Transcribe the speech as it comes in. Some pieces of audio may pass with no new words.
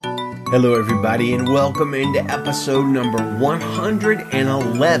Hello, everybody, and welcome into episode number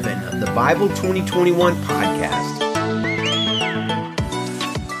 111 of the Bible 2021 podcast.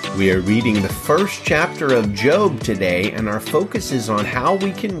 We are reading the first chapter of Job today, and our focus is on how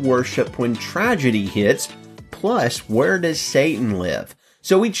we can worship when tragedy hits, plus where does Satan live?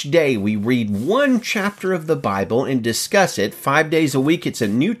 So each day we read one chapter of the Bible and discuss it. 5 days a week it's a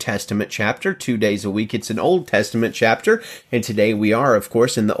New Testament chapter, 2 days a week it's an Old Testament chapter, and today we are, of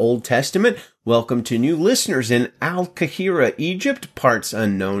course, in the Old Testament. Welcome to new listeners in Al-Kahira, Egypt, parts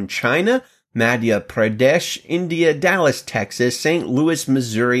unknown, China, Madhya Pradesh, India, Dallas, Texas, St. Louis,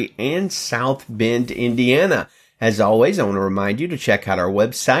 Missouri, and South Bend, Indiana. As always, I want to remind you to check out our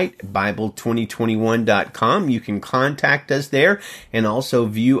website, Bible2021.com. You can contact us there and also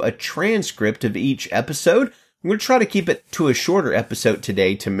view a transcript of each episode. I'm going to try to keep it to a shorter episode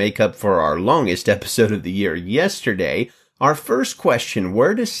today to make up for our longest episode of the year yesterday. Our first question,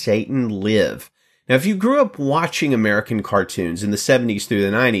 where does Satan live? Now, if you grew up watching American cartoons in the 70s through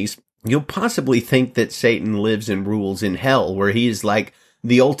the 90s, you'll possibly think that Satan lives and rules in hell, where he is like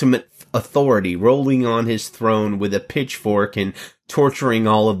the ultimate authority, rolling on his throne with a pitchfork and torturing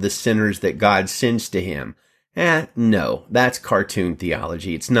all of the sinners that God sends to him. No, that's cartoon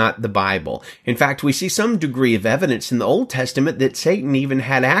theology. It's not the Bible. In fact, we see some degree of evidence in the Old Testament that Satan even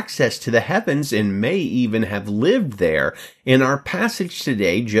had access to the heavens and may even have lived there. In our passage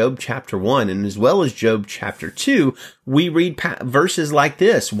today, Job chapter 1, and as well as Job chapter 2, we read verses like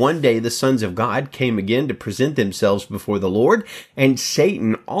this. One day the sons of God came again to present themselves before the Lord, and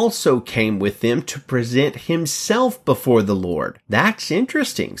Satan also came with them to present himself before the Lord. That's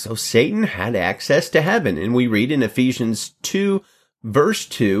interesting. So Satan had access to heaven, and we read in Ephesians 2, verse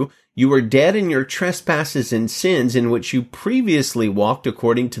 2, "You were dead in your trespasses and sins in which you previously walked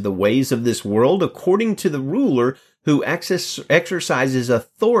according to the ways of this world, according to the ruler who exercises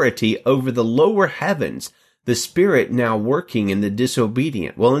authority over the lower heavens, the spirit now working in the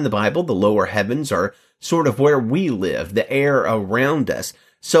disobedient." Well, in the Bible, the lower heavens are sort of where we live, the air around us.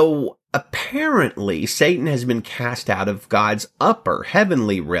 So apparently, Satan has been cast out of God's upper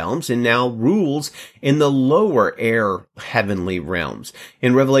heavenly realms and now rules in the lower air heavenly realms.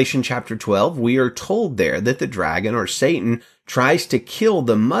 In Revelation chapter 12, we are told there that the dragon, or Satan, tries to kill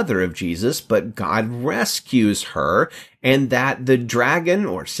the mother of Jesus, but God rescues her, and that the dragon,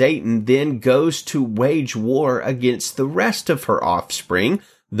 or Satan, then goes to wage war against the rest of her offspring,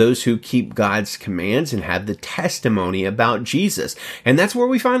 those who keep God's commands and have the testimony about Jesus. And that's where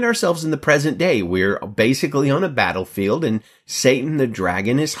we find ourselves in the present day. We're basically on a battlefield, and Satan the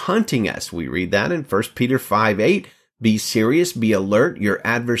dragon is hunting us. We read that in 1 Peter 5:8. "Be serious, be alert. Your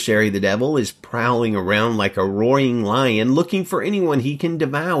adversary, the devil, is prowling around like a roaring lion, looking for anyone he can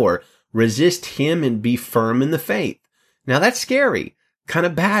devour. Resist him and be firm in the faith." Now that's scary. Kind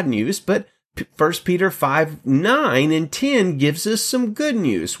of bad news, but 1 Peter 5:9 and 10 gives us some good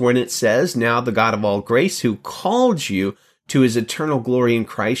news when it says, "Now the God of all grace, who called you to his eternal glory in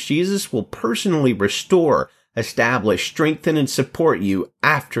Christ Jesus, will personally restore, establish, strengthen, and support you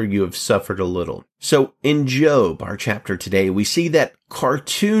after you have suffered a little." So in Job, our chapter today, we see that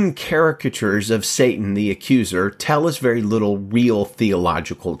cartoon caricatures of Satan the accuser tell us very little real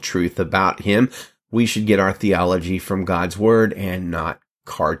theological truth about him. We should get our theology from God's word and not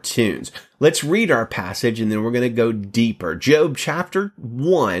cartoons. Let's read our passage and then we're going to go deeper. Job chapter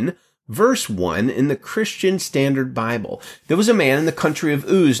 1, verse 1 in the Christian Standard Bible. "There was a man in the country of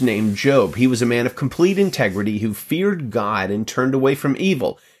Uz named Job. He was a man of complete integrity who feared God and turned away from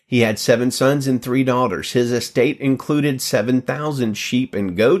evil. He had 7 sons and 3 daughters. His estate included 7,000 sheep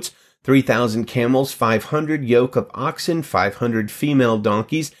and goats, 3,000 camels, 500 yoke of oxen, 500 female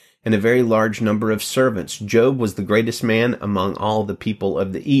donkeys, and a very large number of servants. Job was the greatest man among all the people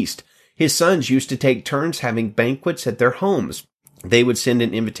of the East. His sons used to take turns having banquets at their homes. They would send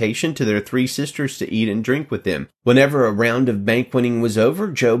an invitation to their 3 sisters to eat and drink with them. Whenever a round of banqueting was over,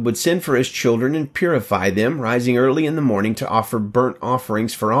 Job would send for his children and purify them, rising early in the morning to offer burnt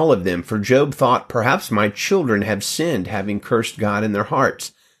offerings for all of them. For Job thought, 'Perhaps my children have sinned, having cursed God in their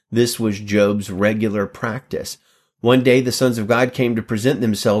hearts.' This was Job's regular practice. One day the sons of God came to present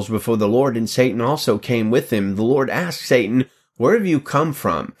themselves before the Lord, and Satan also came with them. The Lord asked Satan, 'Where have you come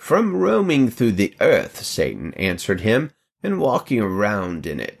from?' 'From roaming through the earth,' Satan answered him, 'and walking around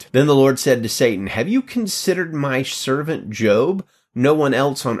in it.' Then the Lord said to Satan, 'Have you considered my servant Job? No one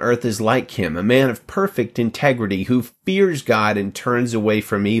else on earth is like him, a man of perfect integrity who fears God and turns away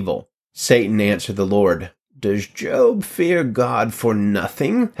from evil.' Satan answered the Lord, 'Does Job fear God for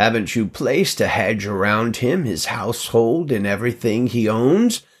nothing? Haven't you placed a hedge around him, his household, and everything he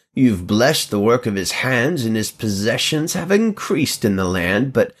owns? You've blessed the work of his hands, and his possessions have increased in the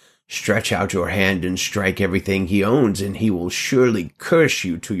land. But Stretch out your hand and strike everything he owns, and he will surely curse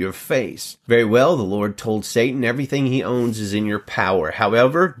you to your face. Very well, the Lord told Satan, everything he owns is in your power.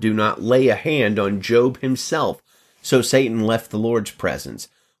 However, do not lay a hand on Job himself. So Satan left the Lord's presence.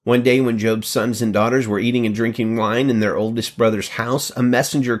 One day when Job's sons and daughters were eating and drinking wine in their oldest brother's house, a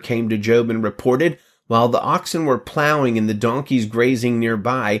messenger came to Job and reported, while the oxen were plowing and the donkeys grazing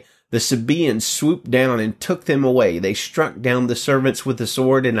nearby, the Sabaeans swooped down and took them away. They struck down the servants with the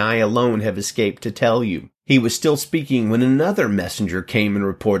sword, and I alone have escaped to tell you. He was still speaking when another messenger came and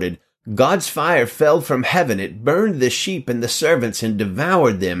reported, God's fire fell from heaven. It burned the sheep and the servants and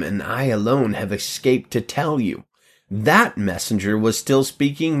devoured them, and I alone have escaped to tell you. That messenger was still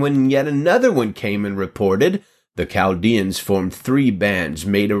speaking when yet another one came and reported, the Chaldeans formed 3 bands,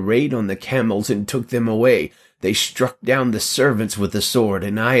 made a raid on the camels, and took them away. They struck down the servants with the sword,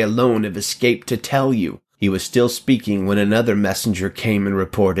 and I alone have escaped to tell you. He was still speaking when another messenger came and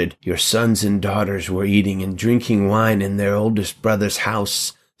reported, your sons and daughters were eating and drinking wine in their oldest brother's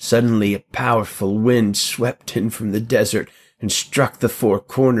house. Suddenly a powerful wind swept in from the desert and struck the 4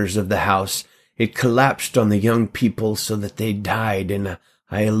 corners of the house. It collapsed on the young people so that they died, and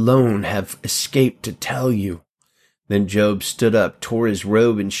I alone have escaped to tell you. Then Job stood up, tore his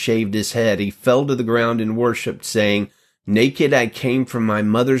robe, and shaved his head. He fell to the ground and worshipped, saying, Naked I came from my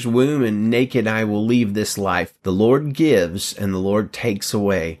mother's womb, and naked I will leave this life. The Lord gives, and the Lord takes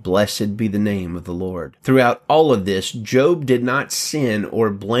away. Blessed be the name of the Lord. Throughout all of this, Job did not sin or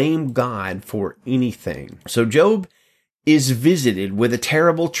blame God for anything. So Job is visited with a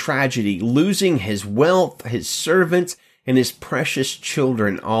terrible tragedy, losing his wealth, his servants, and his precious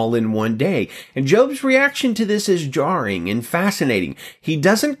children all in one day. And Job's reaction to this is jarring and fascinating. He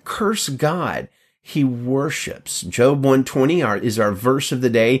doesn't curse God. He worships. Job 120 is our verse of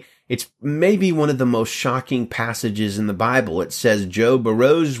the day. It's maybe one of the most shocking passages in the Bible. It says, Job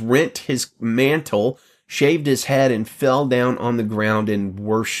arose, rent his mantle, shaved his head, and fell down on the ground and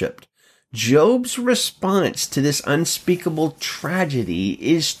worshipped. Job's response to this unspeakable tragedy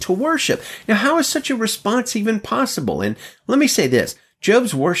is to worship. Now, how is such a response even possible? And let me say this.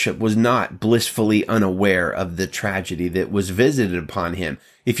 Job's worship was not blissfully unaware of the tragedy that was visited upon him.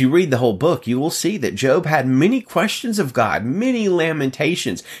 If you read the whole book, you will see that Job had many questions of God, many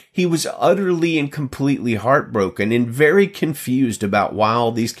lamentations. He was utterly and completely heartbroken and very confused about why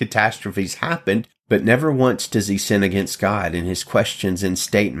all these catastrophes happened. But never once does he sin against God in his questions and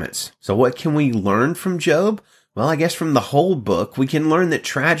statements. So what can we learn from Job? Well, I guess from the whole book, we can learn that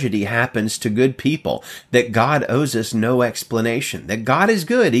tragedy happens to good people, that God owes us no explanation, that God is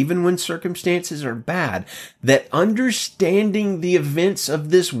good even when circumstances are bad, that understanding the events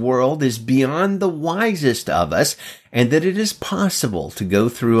of this world is beyond the wisest of us, and that it is possible to go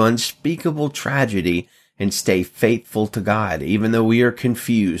through unspeakable tragedy and stay faithful to God, even though we are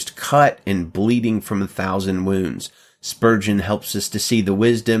confused, cut, and bleeding from 1,000 wounds. Spurgeon helps us to see the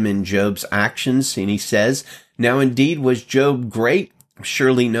wisdom in Job's actions, and he says, Now indeed was Job great.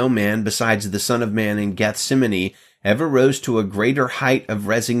 Surely no man, besides the Son of Man in Gethsemane, ever rose to a greater height of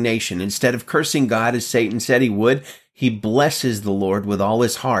resignation. Instead of cursing God as Satan said he would, he blesses the Lord with all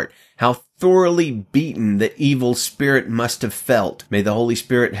his heart. How thoroughly beaten the evil spirit must have felt. May the Holy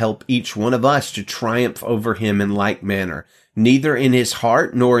Spirit help each one of us to triumph over him in like manner. Neither in his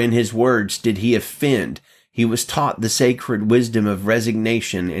heart nor in his words did he offend. He was taught the sacred wisdom of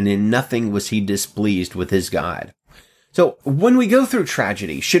resignation, and in nothing was he displeased with his God. So when we go through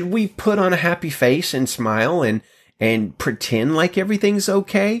tragedy, should we put on a happy face and smile and pretend like everything's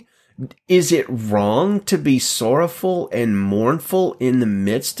okay? Is it wrong to be sorrowful and mournful in the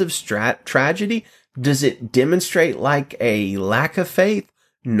midst of tragedy? Does it demonstrate like a lack of faith?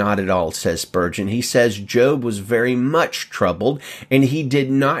 Not at all, says Spurgeon. He says Job was very much troubled, and he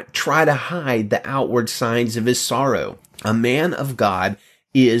did not try to hide the outward signs of his sorrow. A man of God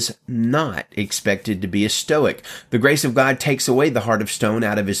is not expected to be a stoic. The grace of God takes away the heart of stone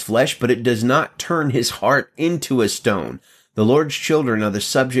out of his flesh, but it does not turn his heart into a stone. The Lord's children are the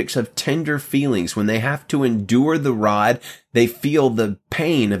subjects of tender feelings. When they have to endure the rod, they feel the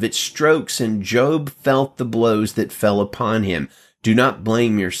pain of its strokes, and Job felt the blows that fell upon him. Do not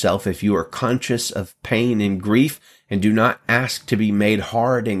blame yourself if you are conscious of pain and grief, and do not ask to be made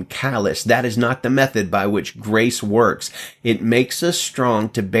hard and callous. That is not the method by which grace works. It makes us strong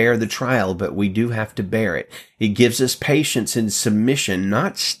to bear the trial, but we do have to bear it. It gives us patience and submission,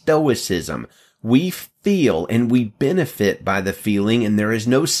 not stoicism. We feel and we benefit by the feeling, and there is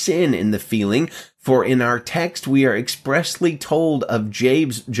no sin in the feeling, for in our text we are expressly told of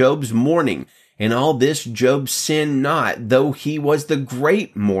Job's mourning. In all this Job sinned not, though he was the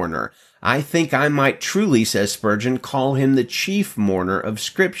great mourner. I think I might truly, says Spurgeon, call him the chief mourner of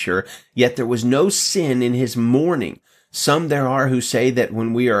Scripture, yet there was no sin in his mourning. Some there are who say that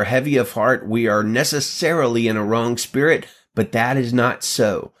when we are heavy of heart, we are necessarily in a wrong spirit, but that is not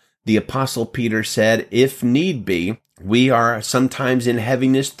so. The Apostle Peter said, if need be, we are sometimes in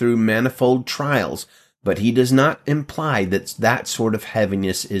heaviness through manifold trials, but he does not imply that that sort of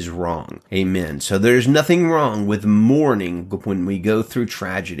heaviness is wrong. Amen. So there's nothing wrong with mourning when we go through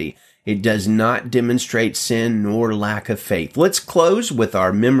tragedy. It does not demonstrate sin nor lack of faith. Let's close with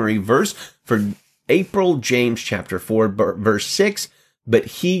our memory verse for April, James chapter 4, verse 6. But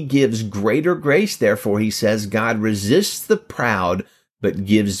he gives greater grace. Therefore, he says, God resists the proud, but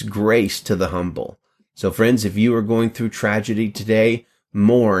gives grace to the humble. So friends, if you are going through tragedy today,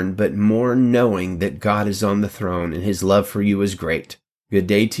 mourn, but mourn knowing that God is on the throne and his love for you is great. Good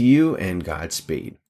day to you and Godspeed.